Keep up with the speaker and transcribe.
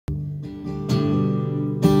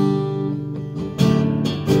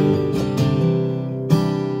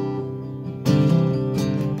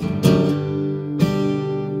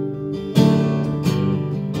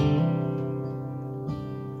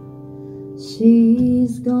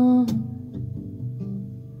she's gone.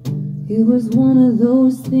 It was one of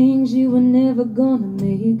those things you were never gonna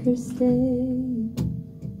make her stay.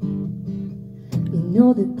 You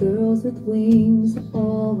know that girls with wings are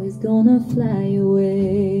always gonna fly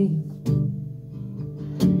away.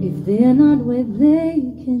 If they're not where they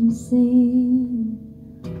can sing,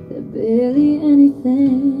 they're barely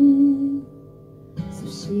anything. So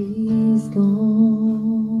she's gone.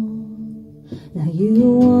 Now you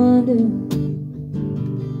wonder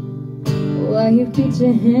why you put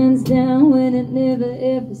your hands down when it never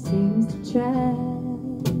ever seems to try.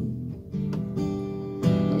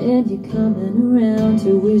 And you're coming around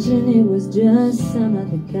to wishing it was just some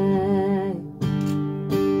other guy.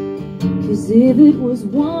 'Cause if it was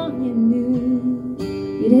one you knew,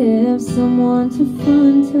 you'd have someone to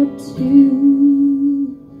front up to.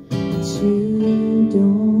 But you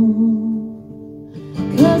don't.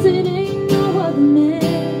 'Cause it ain't no other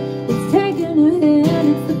man that's taking her hand.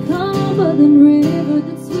 It's the Cumberland River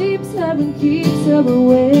that sweeps her and keeps her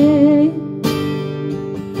away.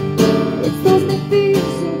 It's those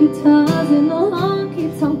Nashville guitars and the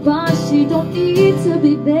honky-tonk bars. She don't need to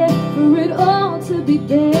be there for it all to be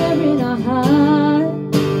there in her heart.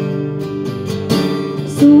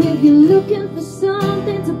 So if you're looking for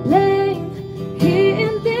something to blame here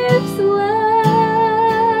in this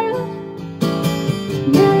world,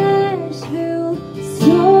 Nashville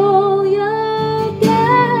stole your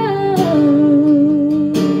girl.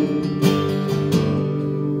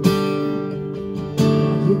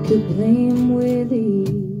 You could blame Willie.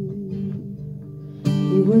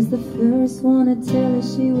 He was the first one to tell her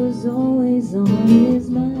she was always on his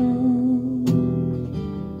mind.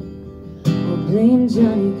 Or blame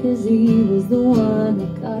Johnny 'cause he was the one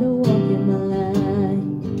that got her walking the line.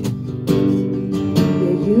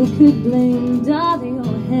 Yeah, you could blame Dolly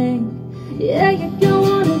or Hank. Yeah, you got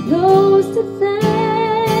one of those to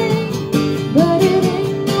thank. But it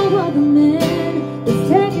ain't no other man that's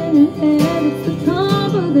taking her hand. It's the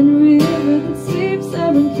Cumberland River that sweeps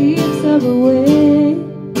her and keeps her away.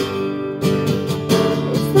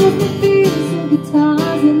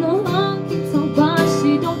 Guitars and the honky-tonk bars.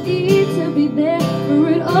 She don't need to be there for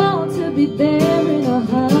it all to be there in her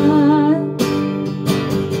heart.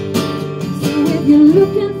 So if you're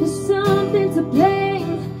looking for something to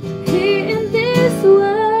blame here in this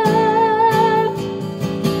world,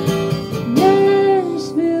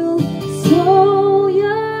 Nashville stole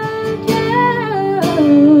your girl.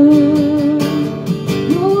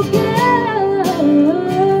 Your girl.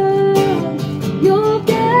 Your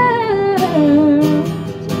girl.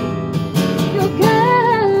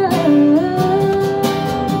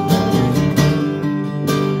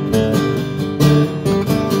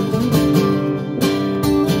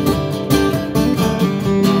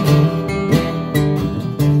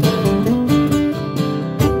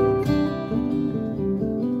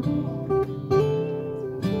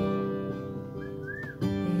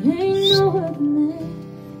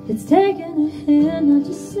 It's taking her hand, not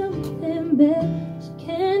just something bad she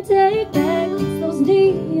can't take back. It's those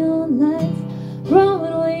neon lights,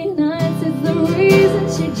 Broadway nights. It's the reason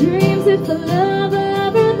she dreams. It's the love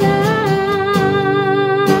of her life.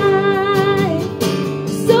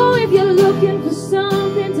 So if you're looking for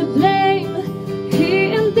something to blame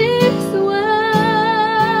here in this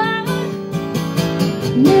world,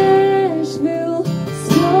 Nashville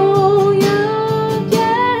stole your girl.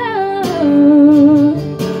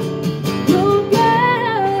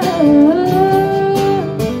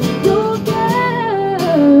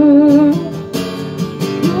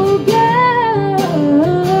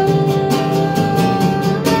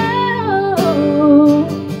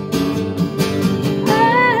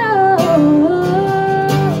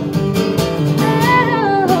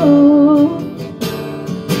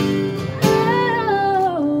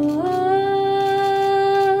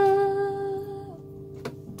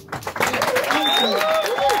 Thank you.